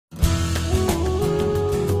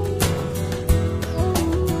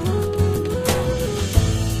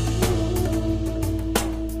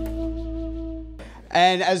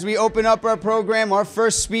And as we open up our program, our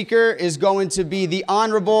first speaker is going to be the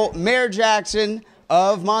Honorable Mayor Jackson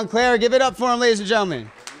of Montclair. Give it up for him, ladies and gentlemen.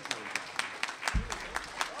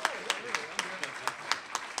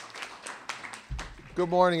 Good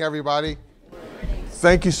morning, everybody.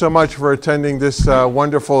 Thank you so much for attending this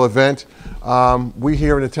wonderful event. We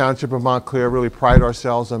here in the Township of Montclair really pride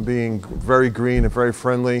ourselves on being very green and very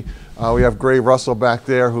friendly. We have Gray Russell back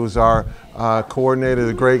there, who's our coordinator.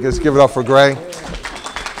 The Gray, let's give it up for Gray.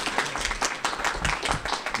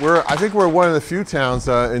 I think we're one of the few towns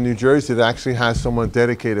in New Jersey that actually has someone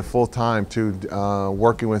dedicated full-time to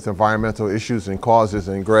working with environmental issues and causes,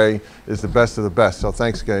 and Gray is the best of the best. So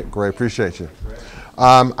thanks, Gray, appreciate you.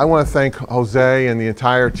 I want to thank Jose and the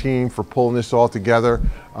entire team for pulling this all together.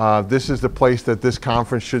 This is the place that this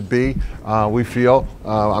conference should be, we feel.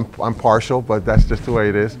 I'm partial, but that's just the way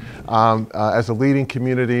it is. As a leading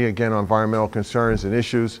community, again, on environmental concerns and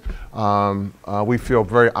issues, we feel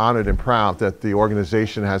very honored and proud that the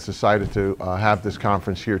organization has decided to have this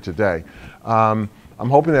conference here today. I'm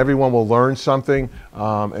hoping that everyone will learn something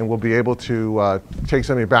and will be able to take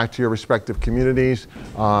something back to your respective communities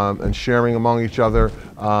and sharing among each other.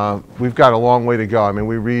 We've got a long way to go. I mean,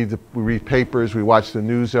 we read papers, we watch the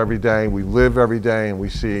news every day, we live every day, and we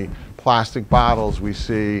see plastic bottles, we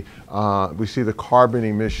see the carbon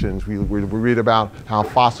emissions, we read about how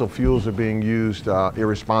fossil fuels are being used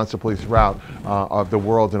irresponsibly throughout the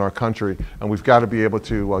world and our country, and we've got to be able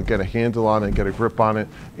to get a handle on it, get a grip on it,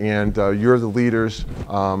 and you're the leaders.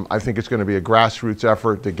 I think it's going to be a grassroots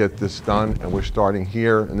effort to get this done, and we're starting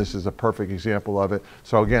here, and this is a perfect example of it.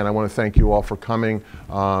 So again, I want to thank you all for coming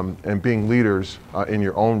and being leaders in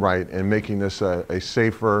your own right and making this a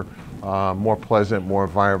safer, more pleasant, more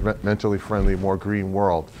environmentally friendly, more green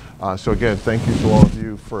world. So again, thank you to all of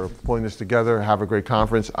you for pulling this together. Have a great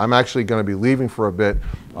conference. I'm actually going to be leaving for a bit.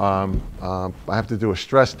 I have to do a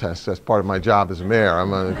stress test. That's part of my job as a mayor.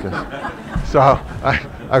 So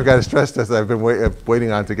I've got a stress test that I've been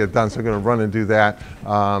waiting on to get done. So I'm going to run and do that,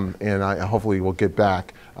 and I hopefully will get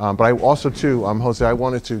back. But I also, too, Jose, I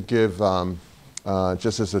wanted to give,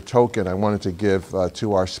 just as a token, I wanted to give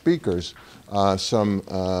to our speakers some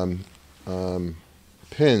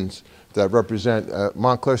pins that represent,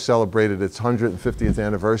 Montclair celebrated its 150th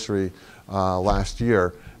anniversary last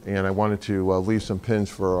year, and I wanted to leave some pins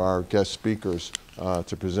for our guest speakers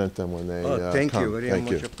to present them when they come. Thank you, very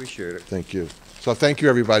much appreciate it. Thank you. So thank you,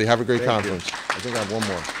 everybody. Have a great conference. I think I have one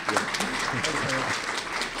more.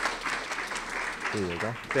 Here you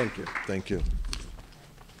go. Thank you. Thank you.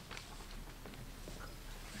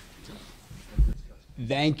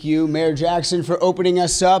 Thank you, Mayor Jackson, for opening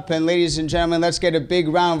us up. And ladies and gentlemen, let's get a big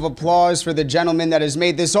round of applause for the gentleman that has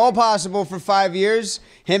made this all possible for 5 years.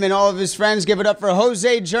 Him and all of his friends. Give it up for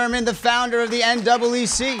Jose German, the founder of the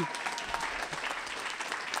NEEC.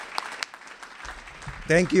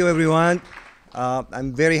 Thank you, everyone.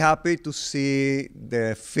 I'm very happy to see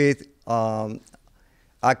the 5th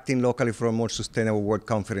Acting Locally for a More Sustainable World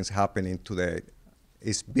Conference happening today.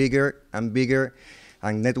 It's bigger and bigger,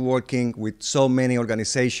 and networking with so many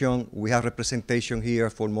organizations. We have representation here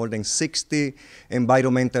for more than 60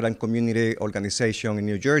 environmental and community organizations in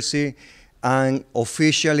New Jersey. And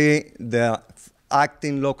officially, the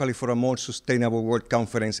Acting Locally for a More Sustainable World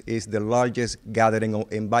Conference is the largest gathering of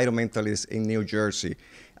environmentalists in New Jersey,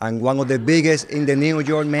 and one of the biggest in the New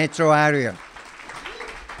York metro area.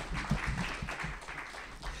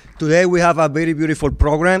 Today we have a very beautiful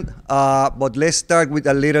program, but let's start with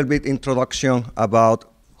a little bit introduction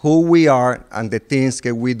about who we are and the things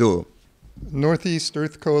that we do. Northeast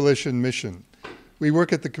Earth Coalition mission. We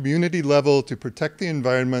work at the community level to protect the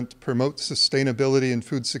environment, promote sustainability and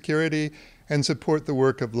food security, and support the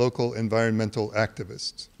work of local environmental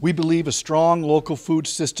activists. We believe a strong local food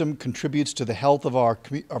system contributes to the health of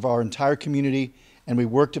our entire community, and we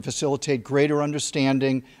work to facilitate greater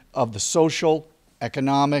understanding of the social,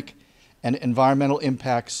 economic, and environmental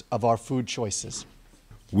impacts of our food choices.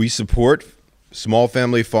 We support small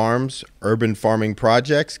family farms, urban farming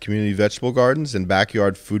projects, community vegetable gardens, and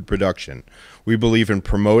backyard food production. We believe in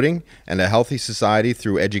promoting and a healthy society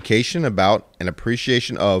through education about and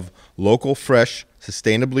appreciation of local, fresh,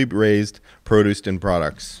 sustainably raised produce and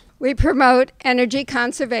products. We promote energy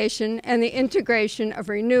conservation and the integration of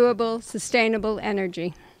renewable, sustainable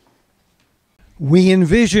energy. We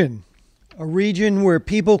envision a region where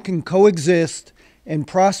people can coexist and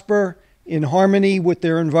prosper in harmony with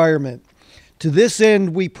their environment. To this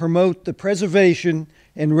end, we promote the preservation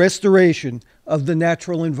and restoration of the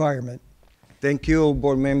natural environment. Thank you,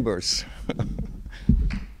 board members.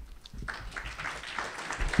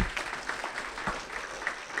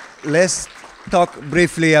 Let's talk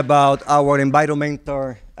briefly about our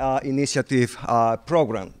environmental initiative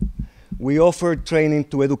program. We offer training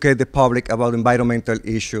to educate the public about environmental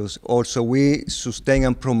issues. Also, we sustain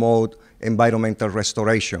and promote environmental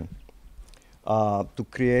restoration to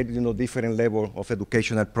create different levels of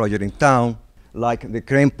educational projects in town, like the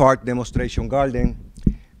Crane Park demonstration garden.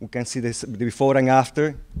 We can see this before and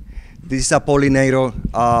after. This is a pollinator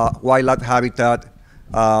wildlife habitat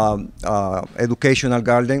educational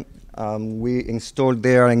garden. We installed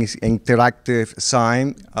there an interactive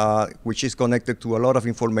sign, which is connected to a lot of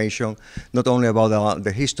information, not only about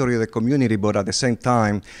the history of the community, but at the same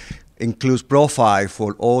time includes profile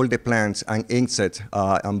for all the plants and insects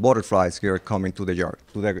and butterflies here coming to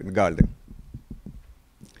the garden.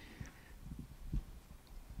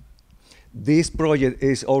 This project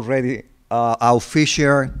is already our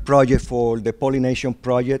official project for the Pollination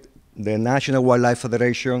Project, the National Wildlife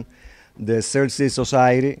Federation, the Cersei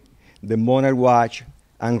Society, the Monarch Watch,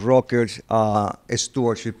 and Rockers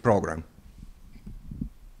Stewardship Program.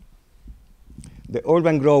 The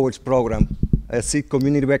Urban Growers Program sees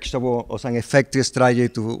community vegetables as an effective strategy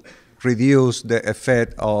to reduce the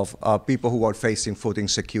effect of people who are facing food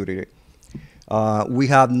insecurity. We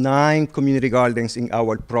have 9 community gardens in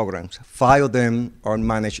our programs. 5 of them are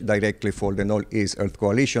managed directly for the Northeast Earth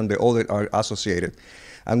Coalition. The others are associated.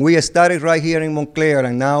 And we started right here in Montclair,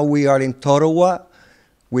 and now we are in Totowa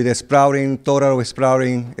with a sprouting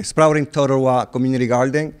Totowa community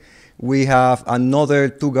garden. We have another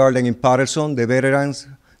 2 gardens in Pason, the veterans,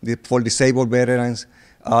 for disabled veterans,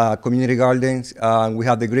 community gardens. We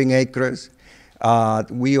have the Green Acres.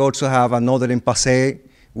 We also have another in Pason.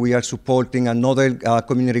 We are supporting another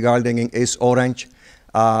community garden in East Orange.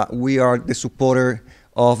 We are the supporter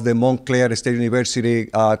of the Montclair State University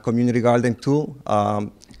community garden too.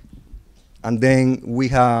 And then we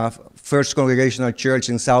have First Congregational Church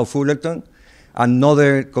in South Fullerton.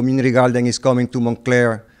 Another community garden is coming to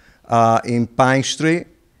Montclair in Pine Street.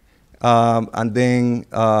 And then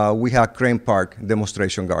we have Crane Park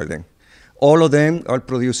Demonstration Garden. All of them are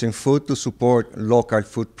producing food to support local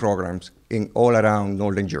food programs in all around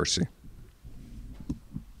northern Jersey.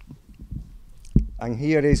 And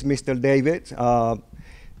here is Mr. David.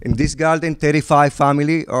 In this garden, 35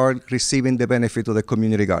 families are receiving the benefit of the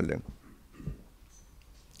community garden.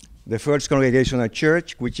 The First Congregational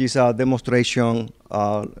Church, which is a demonstration,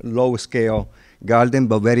 low-scale garden,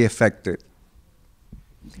 but very effective.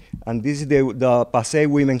 And this is the Passaic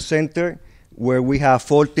Women's Center, where we have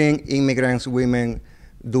 14 immigrants women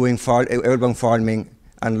doing urban farming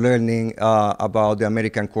and learning about the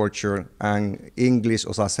American culture and English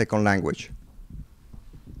as a second language.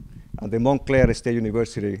 At the Montclair State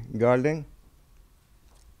University Garden,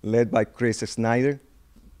 led by Chris Snyder.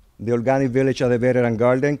 The Organic Village at the Veteran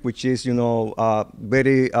Garden, which is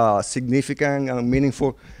very significant and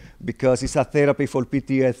meaningful because it's a therapy for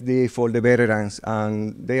PTSD for the veterans,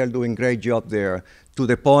 and they are doing a great job there, to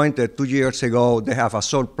the point that 2 years ago they have a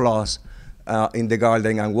surplus in the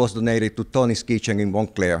garden and was donated to Tony's Kitchen in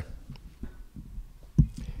Montclair.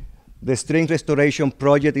 The Stream Restoration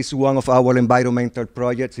Project is one of our environmental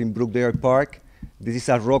projects in Brookdale Park. This is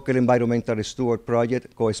a Rocker Environmental Steward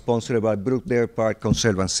project co-sponsored by Brookdale Park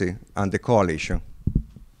Conservancy and the Coalition.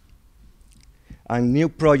 And new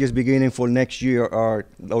projects beginning for next year are,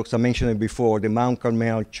 as I mentioned before, the Mount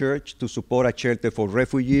Carmel Church to support a shelter for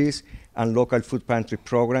refugees and local food pantry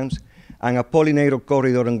programs, and a pollinator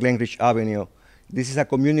corridor on Glenridge Avenue. This is a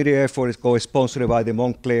community effort co-sponsored by the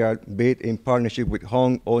Montclair BID in partnership with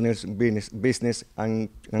homeowners business and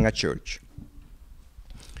a church.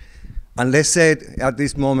 And let's say at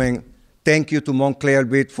this moment, thank you to Montclair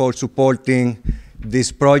BID for supporting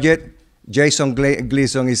this project. Jason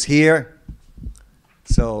Gleason is here.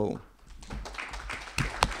 So,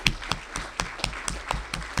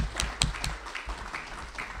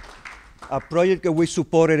 a project that we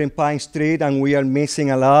supported in Pine Street and we are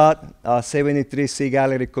missing a lot, 73 Sea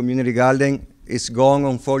Gallery Community Garden is gone,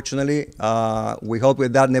 unfortunately. We hope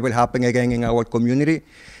that never happen again in our community,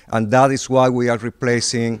 and that is why we are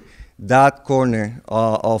replacing that corner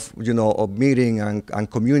of meeting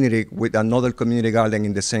and community with another community garden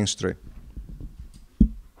in the same street.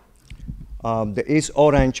 The East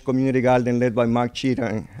Orange Community Garden led by Mark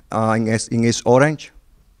Cheatham in East Orange.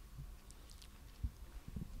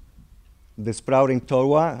 The Sprouting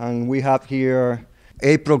Totowa, and we have here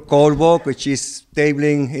April Corvo, which is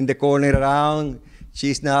tabling in the corner around.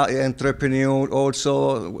 She's now an entrepreneur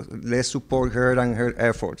also. Let's support her and her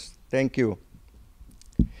efforts. Thank you.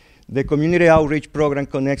 The Community Outreach Program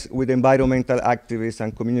connects with environmental activists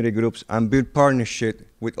and community groups and build partnership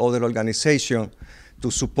with other organizations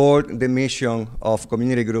to support the mission of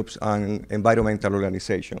community groups and environmental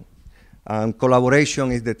organizations. And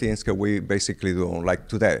collaboration is the things that we basically do, like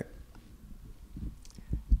today.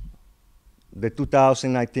 The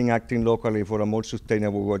 2019 Acting Locally for a More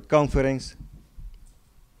Sustainable World Conference,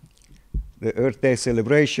 the Earth Day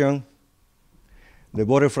celebration, the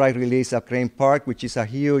butterfly release at Crane Park, which is a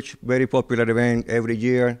huge, very popular event every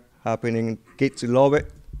year happening. Kids love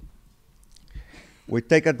it. We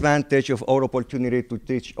take advantage of our opportunity to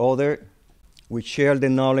teach others. We share the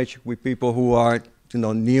knowledge with people who are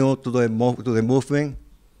new to the movement.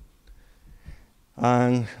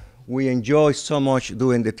 And we enjoy so much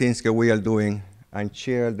doing the things that we are doing and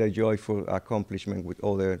share the joyful accomplishment with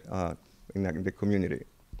others in the community.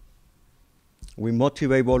 We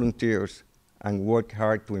motivate volunteers and work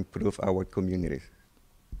hard to improve our communities.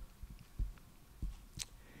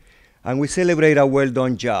 And we celebrate a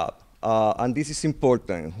well-done job. And this is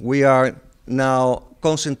important. We are now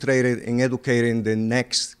concentrated in educating the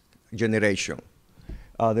next generation.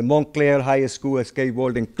 The Montclair High School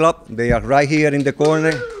Skateboarding Club, they are right here in the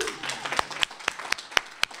corner.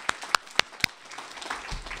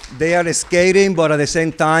 They are skating, but at the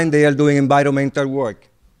same time, they are doing environmental work.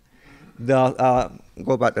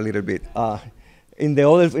 Go back a little bit. In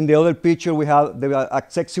the other picture, we have the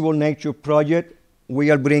Accessible Nature Project.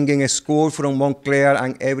 We are bringing a school from Montclair,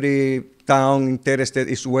 and every town interested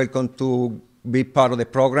is welcome to be part of the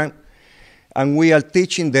program. And we are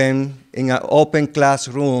teaching them in an open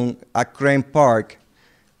classroom at Crane Park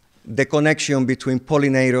the connection between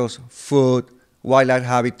pollinators, food, wildlife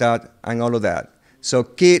habitat, and all of that. So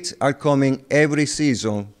kids are coming every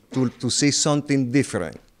season to see something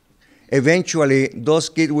different. Eventually, those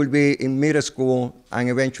kids will be in middle school, and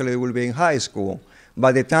eventually they will be in high school.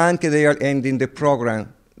 By the time they are ending the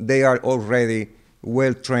program, they are already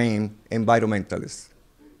well-trained environmentalists.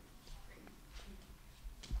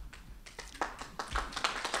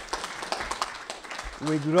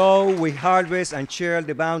 We grow, we harvest, and share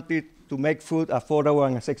the bounty to make food affordable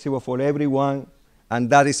and accessible for everyone, and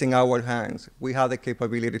that is in our hands. We have the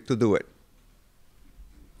capability to do it.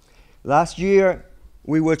 Last year,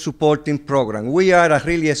 we were supporting programs. We are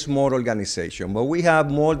really a small organization, but we have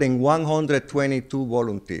more than 122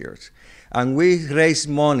 volunteers. And we raise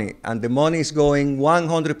money, and the money is going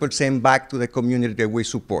 100% back to the community that we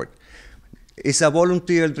support. It's a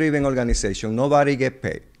volunteer-driven organization. Nobody gets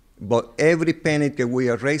paid. But every penny that we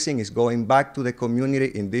are raising is going back to the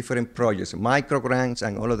community in different projects, microgrants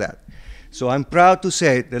and all of that. So I'm proud to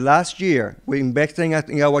say that last year we invested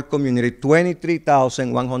in our community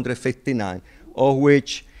 $23,159, of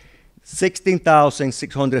which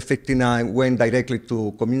 16,659 went directly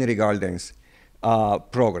to community gardens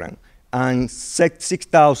program, and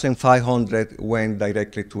 6,500 went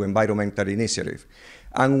directly to environmental initiative.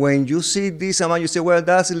 And when you see this amount, you say, well,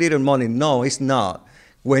 that's a little money. No, it's not.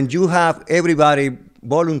 When you have everybody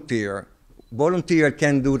volunteer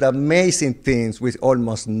can do amazing things with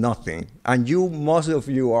almost nothing. And most of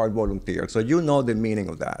you are volunteers, so you know the meaning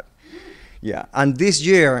of that. Yeah, and this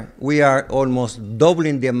year, we are almost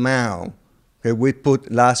doubling the amount that we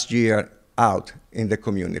put last year out in the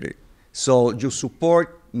community. So your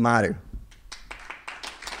support matters.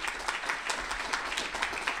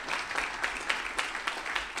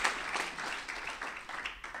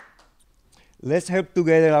 Let's help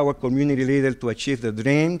together our community leaders to achieve their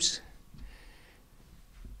dreams.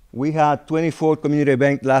 We had 24 community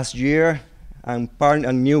events last year and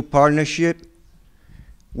a new partnership.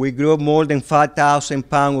 We grew more than 5,000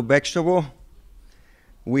 pounds of vegetable.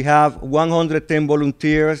 We have 110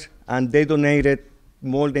 volunteers, and they donated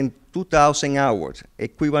more than 2,000 hours,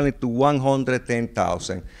 equivalent to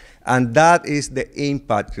 110,000. And that is the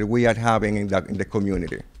impact that we are having in the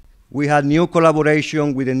community. We had new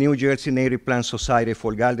collaboration with the New Jersey Native Plant Society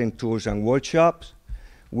for garden tours and workshops.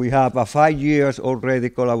 We have a 5 years already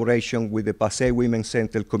collaboration with the Pason Women's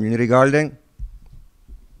Center Community Garden.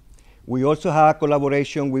 We also have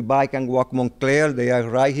collaboration with Bike and Walk Montclair. They are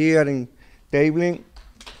right here in tabling.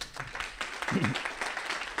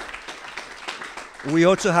 We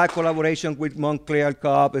also have collaboration with Montclair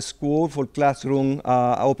Co-op School for classroom,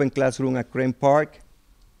 open classroom at Crane Park.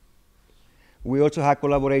 We also have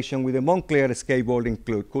collaboration with the Montclair Skateboarding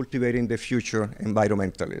Club, Cultivating the Future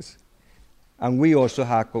Environmentalists. And we also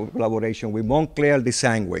have collaboration with Montclair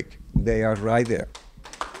Design Week. They are right there.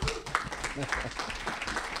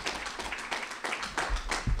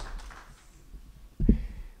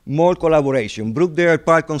 More collaboration. Brookdale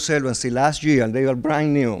Park Conservancy last year, they are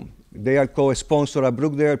brand new. They are co-sponsor of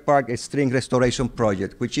Brookdale Park Stream Restoration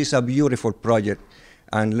Project, which is a beautiful project.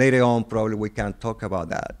 And later on, probably we can talk about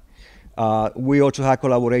that. We also have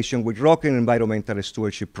collaboration with Rocket Environmental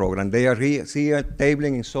Stewardship Program. They are here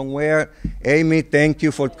tabling in somewhere. Amy, thank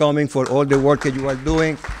you for coming, for all the work that you are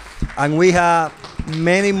doing. And we have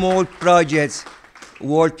many more projects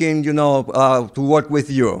working, to work with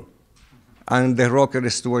you and the Rocket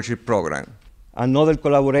Stewardship Program. Another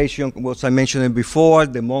collaboration was I mentioned it before,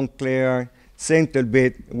 the Montclair Center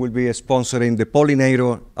bit will be sponsoring the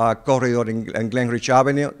pollinator corridor in Glenridge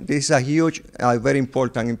Avenue. This is a huge, very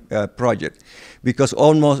important project because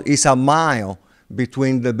almost it's a mile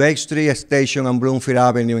between the Bay Street Station and Bloomfield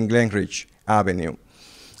Avenue and Glenridge Avenue.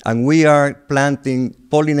 And we are planting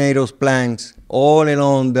pollinators plants all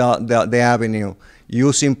along the avenue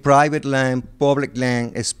using private land, public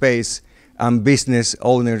land, space, and business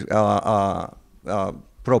owner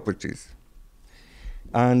properties.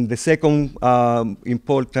 And the second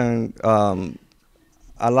important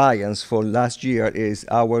alliance for last year is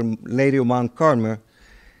Our Lady of Mount Carmel,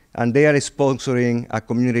 and they are sponsoring a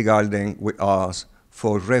community garden with us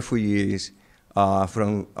for refugees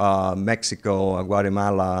from Mexico,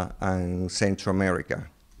 Guatemala, and Central America.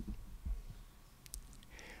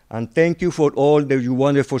 And thank you for all the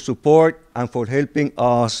wonderful support and for helping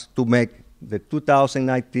us to make the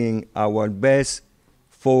 2019 our best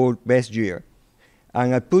year.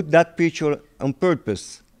 And I put that picture on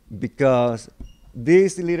purpose because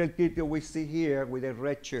this little kid that we see here with a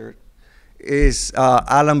red shirt is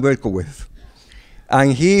Alan Berkowitz.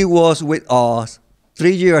 And he was with us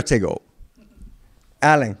 3 years ago.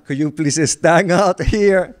 Alan, could you please stand out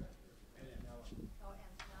here?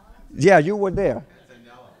 Yeah, you were there.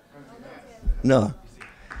 No.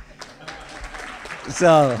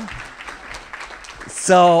 So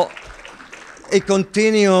it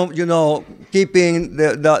continued, keeping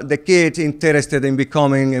the kids interested in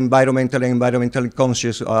becoming environmentally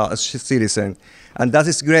conscious citizen. And that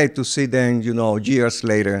is great to see them, years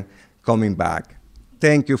later coming back.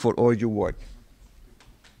 Thank you for all your work.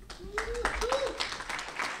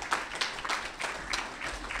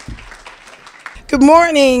 Good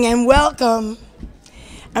morning and welcome.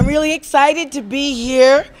 I'm really excited to be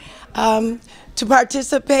here to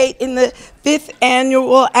participate in the 5th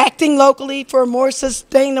annual Acting Locally for a More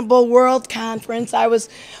Sustainable World Conference. I was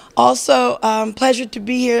also pleasured to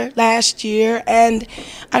be here last year, and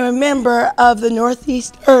I'm a member of the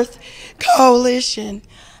Northeast Earth Coalition.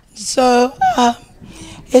 So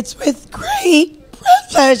it's with great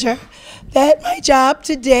pleasure that my job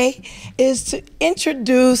today is to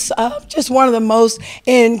introduce just one of the most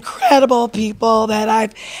incredible people that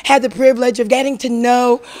I've had the privilege of getting to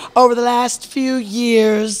know over the last few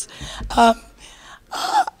years. Our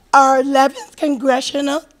 11th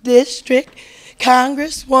Congressional District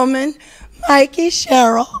Congresswoman Mikie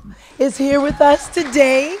Sherrill is here with us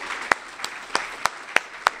today.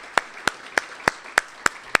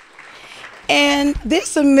 And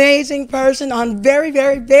this amazing person on very,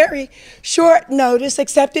 very, very short notice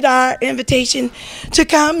accepted our invitation to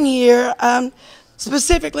come here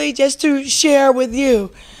specifically just to share with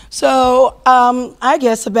you. So I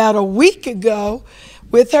guess about a week ago,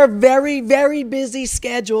 with her very, very busy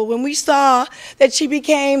schedule, when we saw that she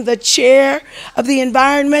became the chair of the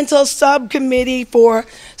Environmental Subcommittee for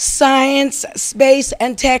Science, Space,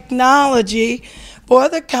 and Technology for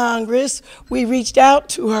the Congress, we reached out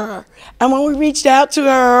to her. And when we reached out to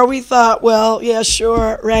her, we thought, well, yeah,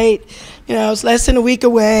 sure, right. It's less than a week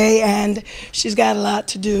away, and she's got a lot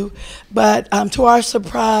to do. But to our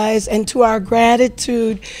surprise and to our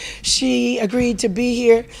gratitude, she agreed to be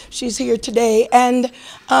here. She's here today. And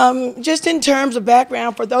just in terms of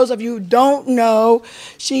background, for those of you who don't know,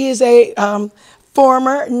 she is a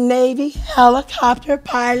former Navy helicopter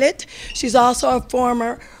pilot. She's also a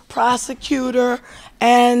former prosecutor.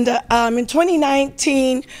 And in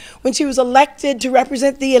 2019, when she was elected to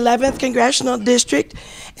represent the 11th Congressional District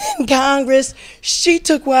in Congress, she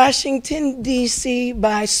took Washington, D.C.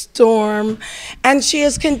 by storm, and she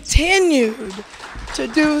has continued to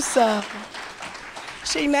do so.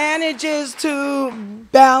 She manages to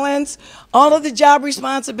balance all of the job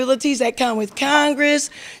responsibilities that come with Congress.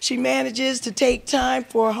 She manages to take time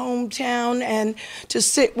for hometown and to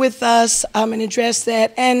sit with us and address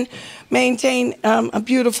that and maintain a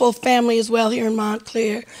beautiful family as well here in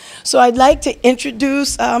Montclair. So I'd like to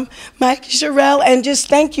introduce Mikie Sherrill and just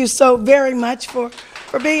thank you so very much for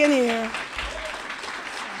being here.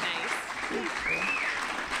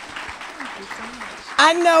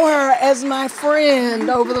 I know her as my friend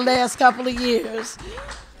over the last couple of years.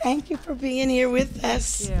 Thank you for being here with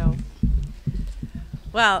us. Thank you.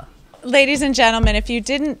 Well, ladies and gentlemen, if you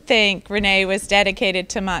didn't think Renee was dedicated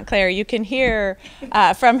to Montclair, you can hear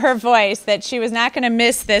from her voice that she was not going to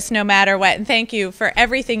miss this no matter what. And thank you for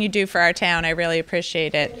everything you do for our town. I really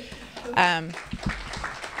appreciate it.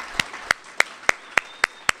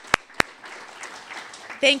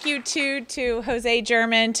 Thank you, too, to Jose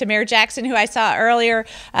German, to Mayor Jackson, who I saw earlier,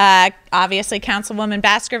 obviously Councilwoman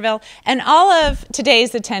Baskerville, and all of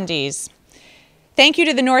today's attendees. Thank you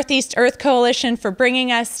to the Northeast Earth Coalition for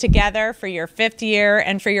bringing us together for your 5th year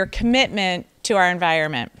and for your commitment to our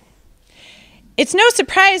environment. It's no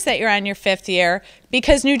surprise that you're on your 5th year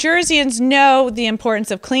because New Jerseyans know the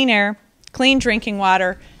importance of clean air, clean drinking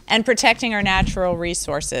water, and protecting our natural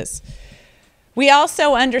resources. We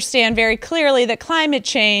also understand very clearly that climate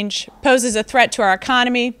change poses a threat to our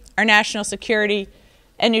economy, our national security,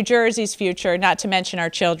 and New Jersey's future, not to mention our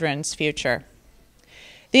children's future.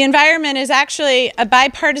 The environment is actually a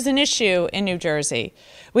bipartisan issue in New Jersey.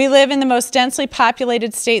 We live in the most densely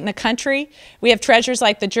populated state in the country. We have treasures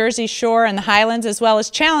like the Jersey Shore and the Highlands, as well as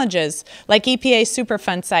challenges like EPA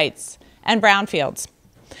Superfund sites and brownfields.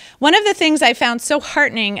 One of the things I found so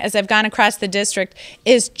heartening as I've gone across the district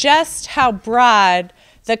is just how broad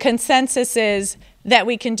the consensus is that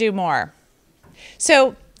we can do more.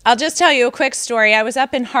 So I'll just tell you a quick story. I was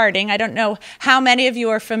up in Harding. I don't know how many of you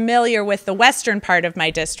are familiar with the western part of my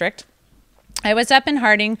district. I was up in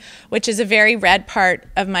Harding, which is a very red part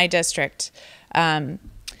of my district. And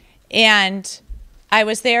I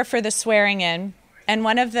was there for the swearing in. And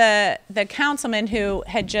one of the councilmen who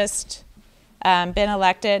had just been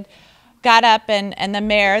elected got up and the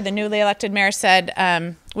mayor, the newly elected mayor,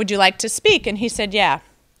 said, would you like to speak? And he said, yeah.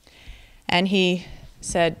 And he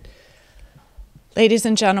said, ladies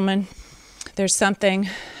and gentlemen, there's something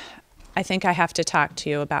I think I have to talk to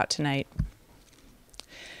you about tonight.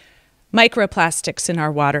 Microplastics in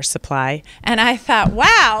our water supply. And I thought,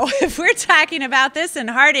 wow, if we're talking about this in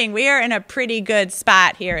Harding, we are in a pretty good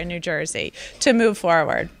spot here in New Jersey to move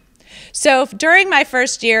forward. So during my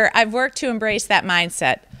first year, I've worked to embrace that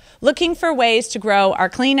mindset, looking for ways to grow our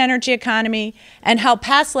clean energy economy and help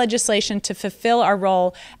pass legislation to fulfill our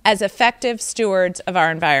role as effective stewards of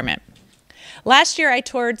our environment. Last year, I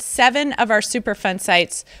toured 7 of our Superfund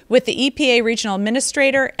sites with the EPA Regional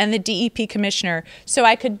Administrator and the DEP Commissioner so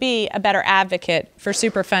I could be a better advocate for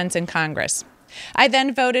Superfunds in Congress. I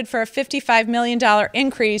then voted for a $55 million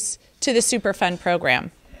increase to the Superfund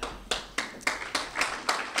program.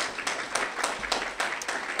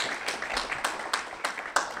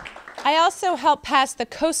 I also helped pass the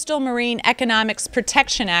Coastal Marine Economics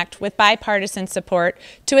Protection Act with bipartisan support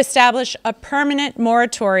to establish a permanent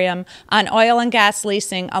moratorium on oil and gas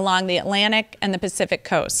leasing along the Atlantic and the Pacific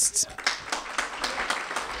coasts.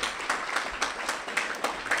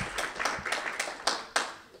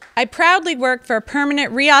 I proudly worked for a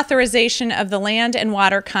permanent reauthorization of the Land and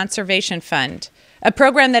Water Conservation Fund, a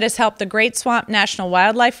program that has helped the Great Swamp National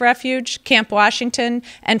Wildlife Refuge, Camp Washington,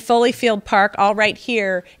 and Foley Field Park, all right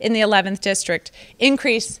here in the 11th District,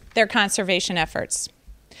 increase their conservation efforts.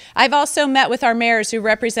 I've also met with our mayors who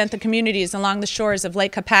represent the communities along the shores of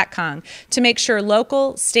Lake Hopatcong to make sure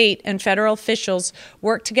local, state, and federal officials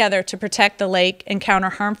work together to protect the lake and counter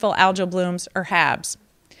harmful algal blooms, or HABs.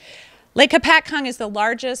 Lake Hopatcong is the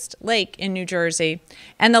largest lake in New Jersey,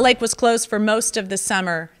 and the lake was closed for most of the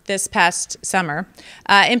summer, this past summer,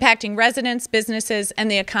 impacting residents, businesses,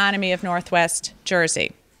 and the economy of Northwest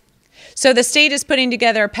Jersey. So the state is putting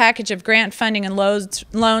together a package of grant funding and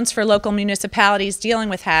loans for local municipalities dealing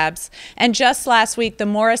with HABs, and just last week, the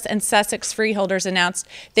Morris and Sussex freeholders announced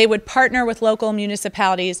they would partner with local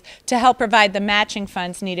municipalities to help provide the matching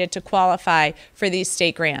funds needed to qualify for these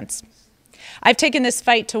state grants. I've taken this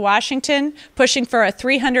fight to Washington, pushing for a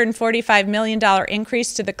 $345 million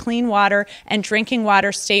increase to the Clean Water and Drinking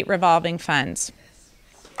Water State Revolving Funds.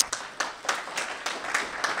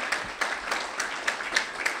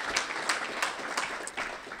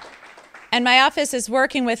 And my office is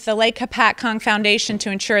working with the Lake Hopatcong Foundation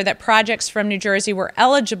to ensure that projects from New Jersey were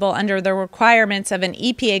eligible under the requirements of an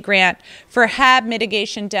EPA grant for HAB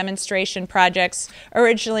mitigation demonstration projects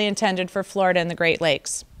originally intended for Florida and the Great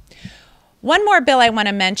Lakes. One more bill I want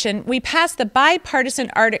to mention. We passed the Bipartisan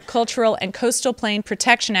Arctic Cultural and Coastal Plain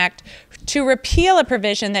Protection Act to repeal a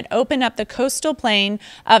provision that opened up the coastal plain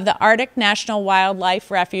of the Arctic National Wildlife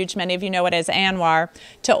Refuge, many of you know it as ANWR,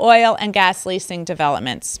 to oil and gas leasing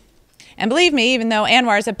developments. And believe me, even though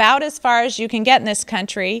ANWR is about as far as you can get in this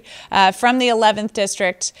country from the 11th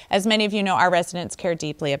District, as many of you know, our residents care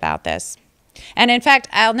deeply about this. And in fact,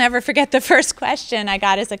 I'll never forget the first question I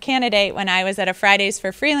got as a candidate when I was at a Fridays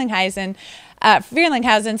for Frelinghuysen.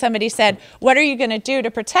 Somebody said, what are you going to do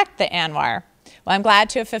to protect the ANWR? Well, I'm glad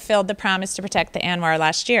to have fulfilled the promise to protect the ANWR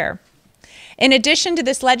last year. In addition to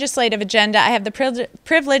this legislative agenda, I have the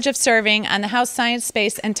privilege of serving on the House Science,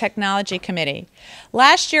 Space, and Technology Committee.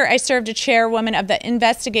 Last year, I served as chairwoman of the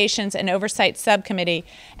Investigations and Oversight Subcommittee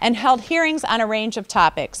and held hearings on a range of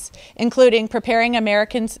topics, including preparing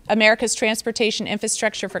America's transportation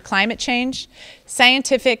infrastructure for climate change,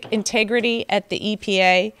 scientific integrity at the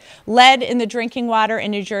EPA, lead in the drinking water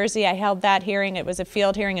in New Jersey. I held that hearing. It was a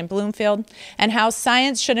field hearing in Bloomfield, and how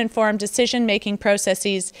science should inform decision-making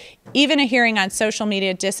processes, even a hearing on social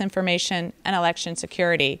media disinformation and election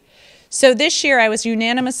security. So this year, I was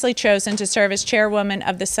unanimously chosen to serve as chairwoman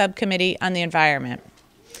of the Subcommittee on the Environment.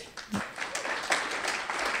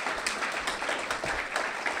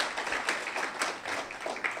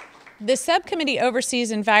 The subcommittee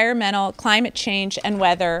oversees environmental, climate change, and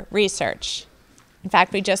weather research. In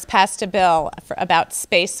fact, we just passed a bill about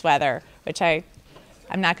space weather, which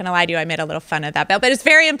I'm not going to lie to you, I made a little fun of that bill, but it's a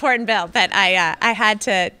very important bill. But I had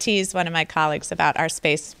to tease one of my colleagues about our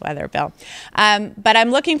space weather bill. But I'm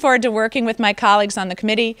looking forward to working with my colleagues on the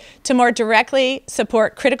committee to more directly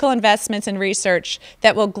support critical investments in research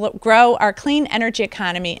that will grow our clean energy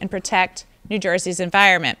economy and protect New Jersey's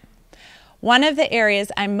environment. One of the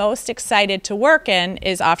areas I'm most excited to work in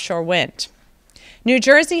is offshore wind. New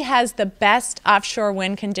Jersey has the best offshore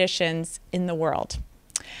wind conditions in the world.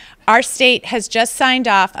 Our state has just signed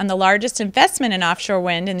off on the largest investment in offshore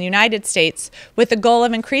wind in the United States with the goal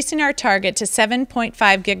of increasing our target to 7.5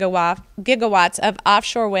 gigawatts of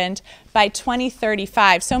offshore wind by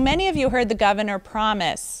 2035. So many of you heard the governor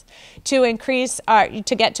promise to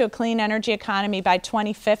get to a clean energy economy by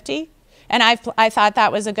 2050. And I thought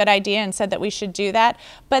that was a good idea and said that we should do that.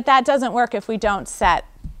 But that doesn't work if we don't set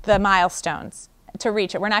the milestones to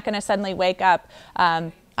reach it. We're not going to suddenly wake up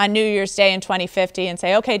on New Year's Day in 2050 and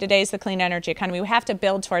say, okay, today's the clean energy economy. We have to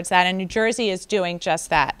build towards that, and New Jersey is doing just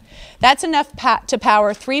that. That's enough to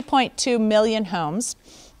power 3.2 million homes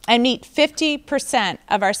and meet 50%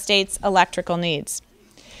 of our state's electrical needs.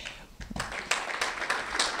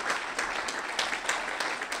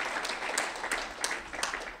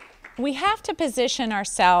 We have to position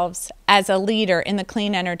ourselves as a leader in the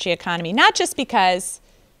clean energy economy, not just because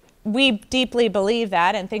we deeply believe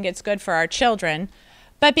that and think it's good for our children,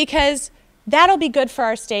 but because that'll be good for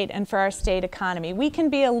our state and for our state economy. We can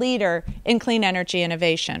be a leader in clean energy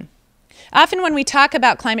innovation. Often when we talk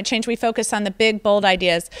about climate change, we focus on the big, bold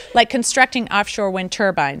ideas like constructing offshore wind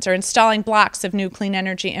turbines or installing blocks of new clean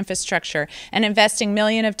energy infrastructure and investing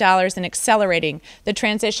millions of dollars in accelerating the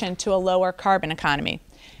transition to a lower carbon economy.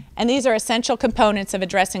 And these are essential components of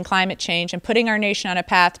addressing climate change and putting our nation on a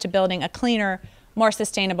path to building a cleaner, more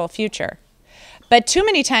sustainable future. But too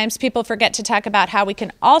many times people forget to talk about how we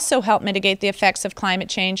can also help mitigate the effects of climate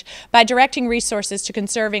change by directing resources to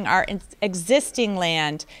conserving our existing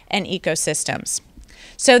land and ecosystems.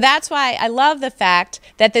 So that's why I love the fact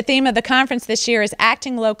that the theme of the conference this year is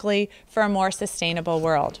acting locally for a more sustainable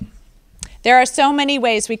world. There are so many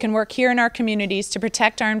ways we can work here in our communities to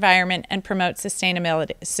protect our environment and promote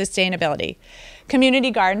sustainability.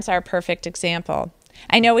 Community gardens are a perfect example.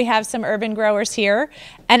 I know we have some urban growers here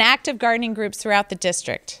and active gardening groups throughout the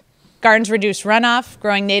district. Gardens reduce runoff,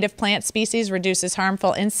 growing native plant species reduces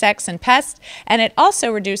harmful insects and pests, and it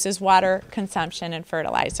also reduces water consumption and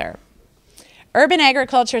fertilizer. Urban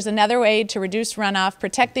agriculture is another way to reduce runoff,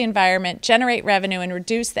 protect the environment, generate revenue, and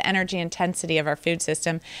reduce the energy intensity of our food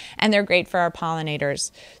system, and they're great for our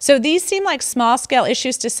pollinators. So these seem like small-scale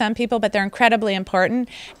issues to some people, but they're incredibly important,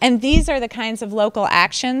 and these are the kinds of local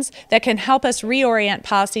actions that can help us reorient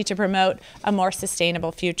policy to promote a more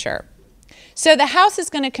sustainable future. So the House is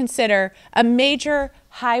going to consider a major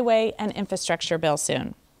highway and infrastructure bill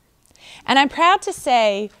soon. And I'm proud to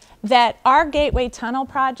say that our Gateway Tunnel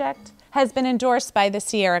project has been endorsed by the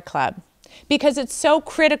Sierra Club because it's so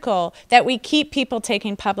critical that we keep people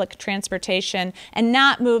taking public transportation and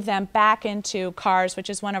not move them back into cars, which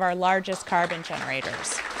is one of our largest carbon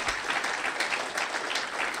generators.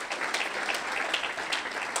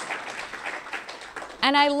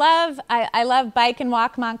 And I love Bike and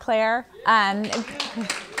Walk Montclair.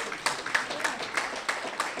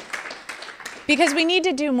 Because we need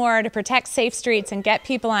to do more to protect safe streets and get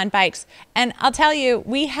people on bikes. And I'll tell you,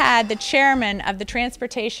 we had the chairman of the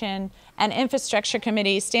Transportation and Infrastructure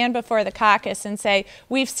Committee stand before the caucus and say,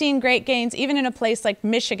 we've seen great gains even in a place like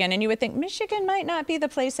Michigan. And you would think Michigan might not be the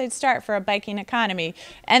place they'd start for a biking economy.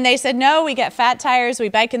 And they said, no, we get fat tires, we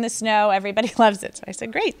bike in the snow, everybody loves it. So I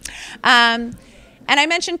said, great. And I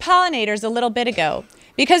mentioned pollinators a little bit ago.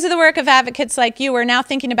 Because of the work of advocates like you, we're now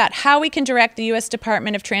thinking about how we can direct the U.S.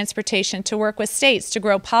 Department of Transportation to work with states to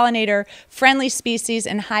grow pollinator-friendly species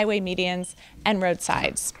in highway medians and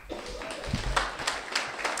roadsides.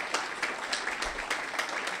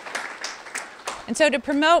 And so to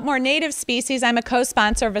promote more native species, I'm a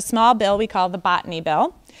co-sponsor of a small bill we call the Botany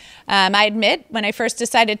Bill. I admit, when I first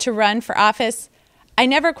decided to run for office, I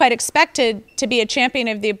never quite expected to be a champion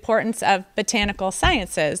of the importance of botanical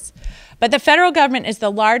sciences. But the federal government is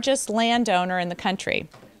the largest landowner in the country.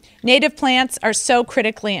 Native plants are so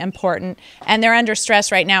critically important, and they're under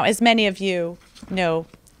stress right now, as many of you know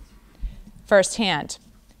firsthand.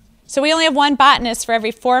 So we only have one botanist for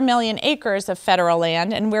every 4 million acres of federal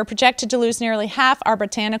land, and we're projected to lose nearly half our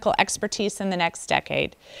botanical expertise in the next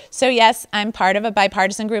decade. So yes, I'm part of a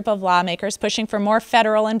bipartisan group of lawmakers pushing for more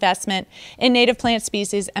federal investment in native plant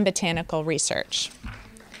species and botanical research.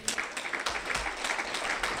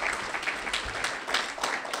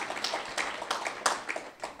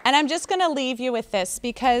 And I'm just going to leave you with this,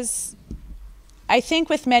 because I think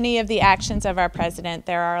with many of the actions of our president,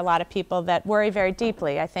 there are a lot of people that worry very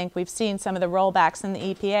deeply. I think we've seen some of the rollbacks in the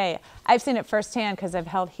EPA. I've seen it firsthand because I've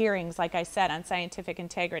held hearings, like I said, on scientific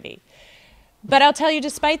integrity. But I'll tell you,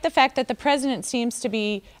 despite the fact that the president seems to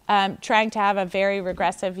be trying to have a very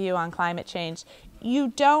regressive view on climate change, you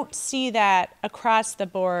don't see that across the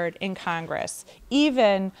board in Congress,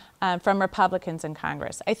 even from Republicans in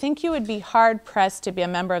Congress. I think you would be hard-pressed to be a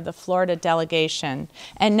member of the Florida delegation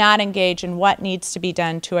and not engage in what needs to be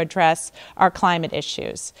done to address our climate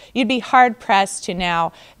issues. You'd be hard-pressed to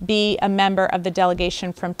now be a member of the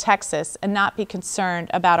delegation from Texas and not be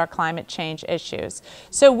concerned about our climate change issues.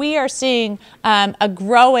 So we are seeing a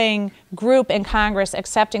growing group in Congress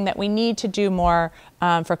accepting that we need to do more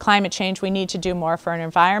for climate change, we need to do more for an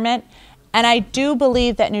environment. And I do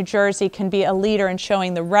believe that New Jersey can be a leader in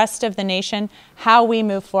showing the rest of the nation how we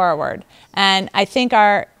move forward. And I think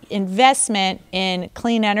our investment in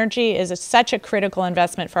clean energy is such a critical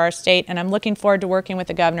investment for our state, and I'm looking forward to working with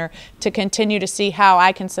the governor to continue to see how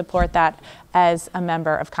I can support that as a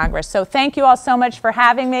member of Congress. So thank you all so much for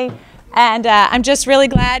having me. And I'm just really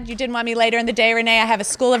glad you didn't want me later in the day, Renee. I have a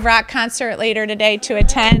School of Rock concert later today to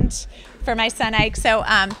attend for my son Ike. So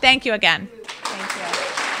thank you again. Thank you.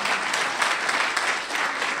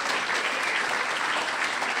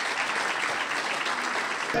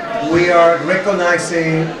 We are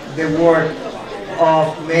recognizing the work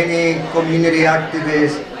of many community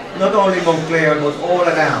activists, not only in Montclair, but all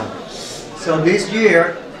around. So this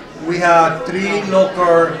year, we have 3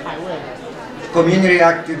 local community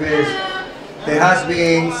activists that has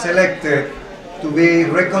been selected to be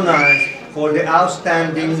recognized for the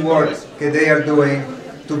outstanding work that they are doing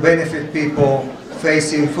to benefit people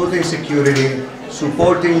facing food insecurity,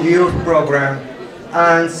 supporting youth program,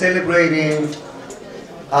 and celebrating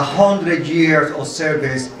 100 years of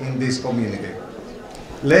service in this community.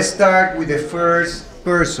 Let's start with the first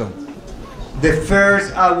person. The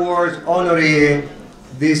first award honoree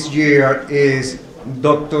this year is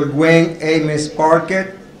Dr. Gwen Ames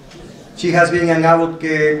Parker. She has been an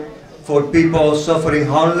advocate for people suffering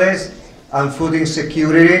homeless and food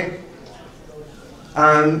insecurity,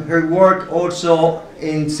 and her work also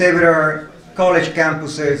in several college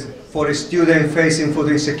campuses for students facing food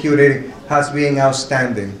insecurity has been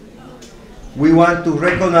outstanding. We want to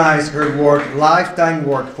recognize her work, lifetime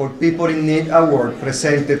work for People in Need Award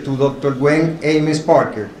presented to Dr. Gwen Ames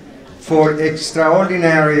Parker for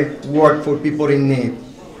extraordinary work for people in need.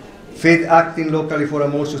 Feed Acting Locally for a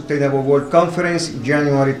More Sustainable World Conference,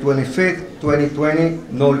 January 25th, 2020,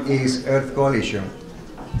 Northeast Earth Coalition.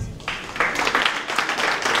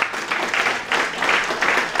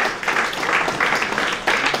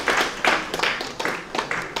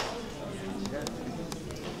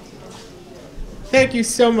 Thank you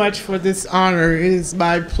so much for this honor. It is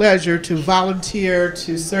my pleasure to volunteer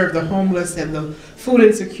to serve the homeless and the food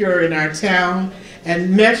insecure in our town.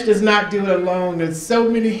 And MESH does not do it alone. There's so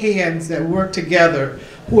many hands that work together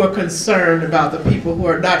who are concerned about the people who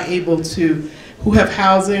are not able to, who have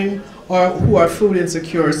housing or who are food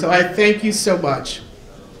insecure. So I thank you so much.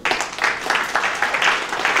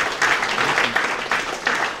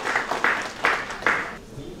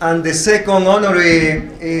 And the second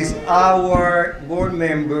honoree is our board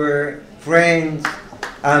member, friends,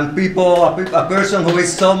 and people, a person who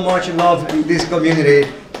is so much loved in this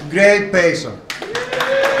community, Gwen Pason.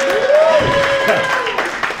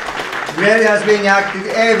 Gwen has been active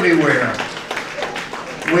everywhere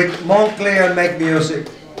with Montclair Make Music,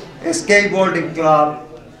 a skateboarding club,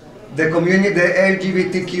 the community, the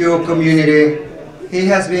LGBTQ community. He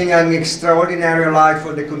has been an extraordinary life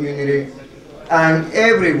for the community. And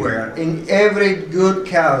everywhere, in every good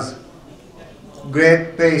cause,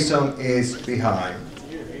 Greg Pason is behind.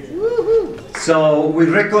 So we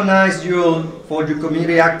recognize you for your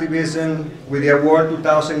community activism with the award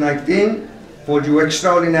 2019 for your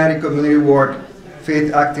extraordinary community work,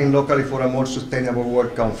 5th Acting Locally for a More Sustainable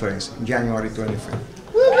World Conference, January 25th.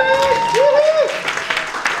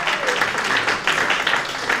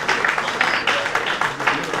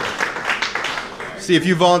 See, if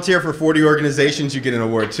you volunteer for 40 organizations, you get an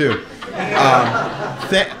award too.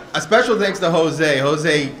 A special thanks to Jose.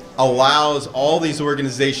 Jose allows all these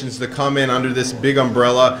organizations to come in under this big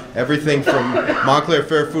umbrella. Everything from Montclair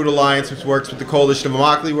Fair Food Alliance, which works with the Coalition of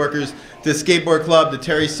Immokalee Workers, to Skateboard Club, the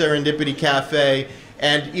Terry Serendipity Cafe,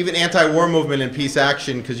 and even anti-war movement and peace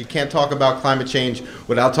action, because you can't talk about climate change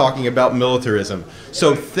without talking about militarism.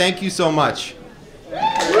 So thank you so much.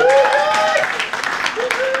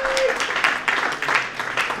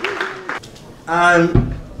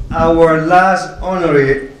 And our last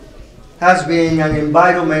honoree has been an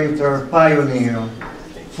environmental pioneer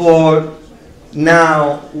for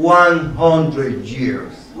now 100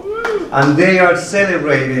 years. And they are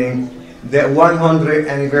celebrating the 100th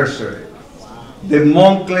anniversary. The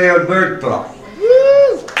Montclair Bird Club,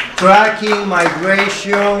 tracking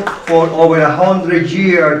migration for over 100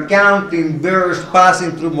 years, counting birds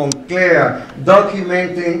passing through Montclair,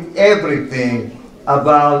 documenting everything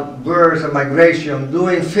about birds and migration,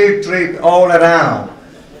 doing field trips all around.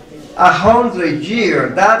 100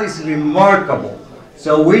 years, that is remarkable.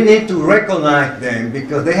 So we need to recognize them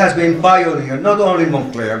because they have been pioneers, not only in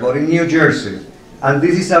Montclair, but in New Jersey. And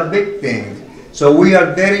this is a big thing. So we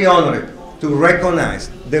are very honored to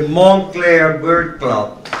recognize the Montclair Bird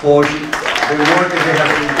Club for the work that they have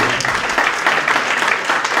been doing.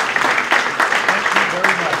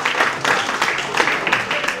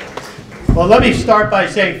 Well, let me start by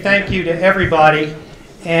saying thank you to everybody.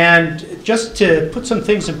 And just to put some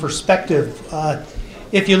things in perspective,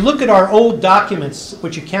 if you look at our old documents,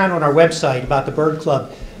 which you can on our website about the Bird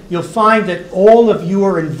Club, you'll find that all of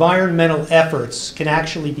your environmental efforts can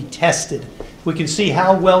actually be tested. We can see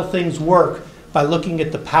how well things work by looking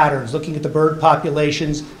at the patterns, looking at the bird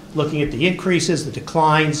populations, looking at the increases, the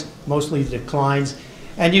declines, mostly the declines,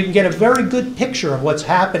 and you can get a very good picture of what's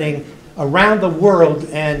happening around the world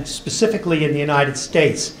and specifically in the United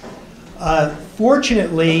States.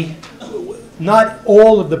 Fortunately, not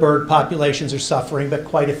all of the bird populations are suffering, but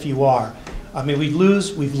quite a few are. I mean,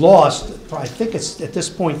 we've lost, I think it's at this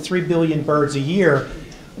point 3 billion birds a year,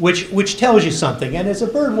 which tells you something. And as a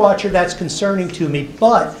bird watcher, that's concerning to me,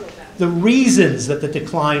 but the reasons that the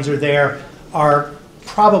declines are there are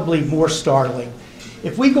probably more startling.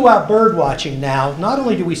 If we go out bird watching now, not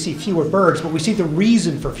only do we see fewer birds, but we see the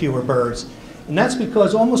reason for fewer birds. And that's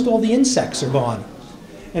because almost all the insects are gone.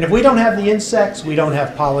 And if we don't have the insects, we don't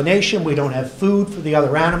have pollination, we don't have food for the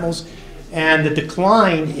other animals, and the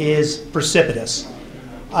decline is precipitous.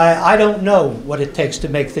 I don't know what it takes to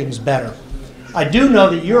make things better. I do know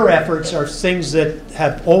that your efforts are things that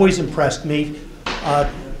have always impressed me.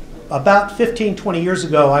 About 15, 20 years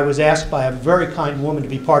ago, I was asked by a very kind woman to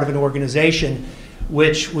be part of an organization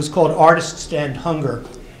which was called Artists End Hunger.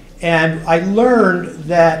 And I learned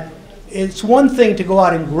that it's one thing to go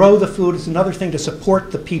out and grow the food, it's another thing to support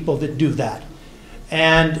the people that do that.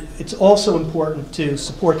 And it's also important to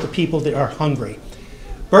support the people that are hungry.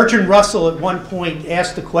 Bertrand Russell at one point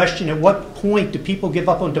asked the question, at what point do people give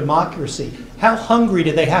up on democracy? How hungry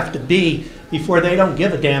do they have to be before they don't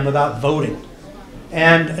give a damn about voting?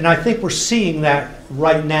 And I think we're seeing that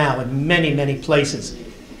right now in many, many places.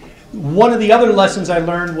 One of the other lessons I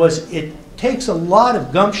learned was it takes a lot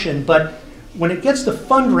of gumption, but when it gets to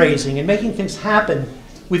fundraising and making things happen,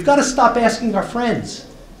 we've got to stop asking our friends.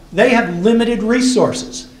 They have limited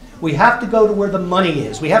resources. We have to go to where the money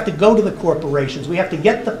is. We have to go to the corporations. We have to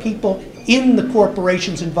get the people in the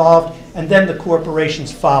corporations involved, and then the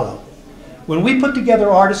corporations follow. When we put together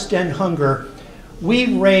Artists End Hunger,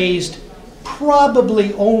 we raised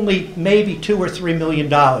probably only maybe $2 or $3 million.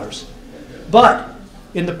 But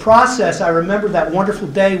in the process, I remember that wonderful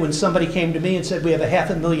day when somebody came to me and said, we have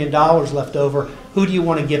 $500,000 left over. Who do you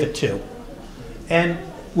want to give it to? And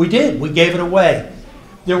we did. We gave it away.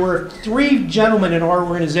 There were 3 gentlemen in our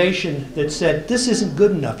organization that said, this isn't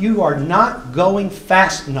good enough. You are not going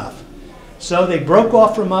fast enough. So they broke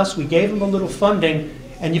off from us. We gave them a little funding.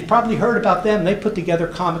 And you've probably heard about them. They put together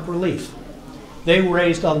Comic Relief. They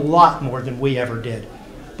raised a lot more than we ever did.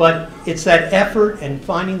 But it's that effort and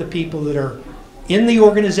finding the people that are in the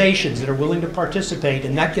organizations that are willing to participate,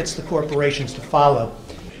 and that gets the corporations to follow.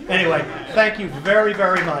 Anyway, thank you very,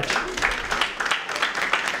 very much.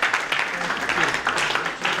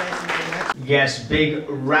 Yes, big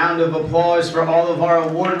round of applause for all of our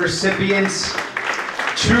award recipients.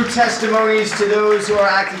 True testimonies to those who are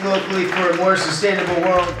acting locally for a more sustainable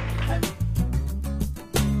world.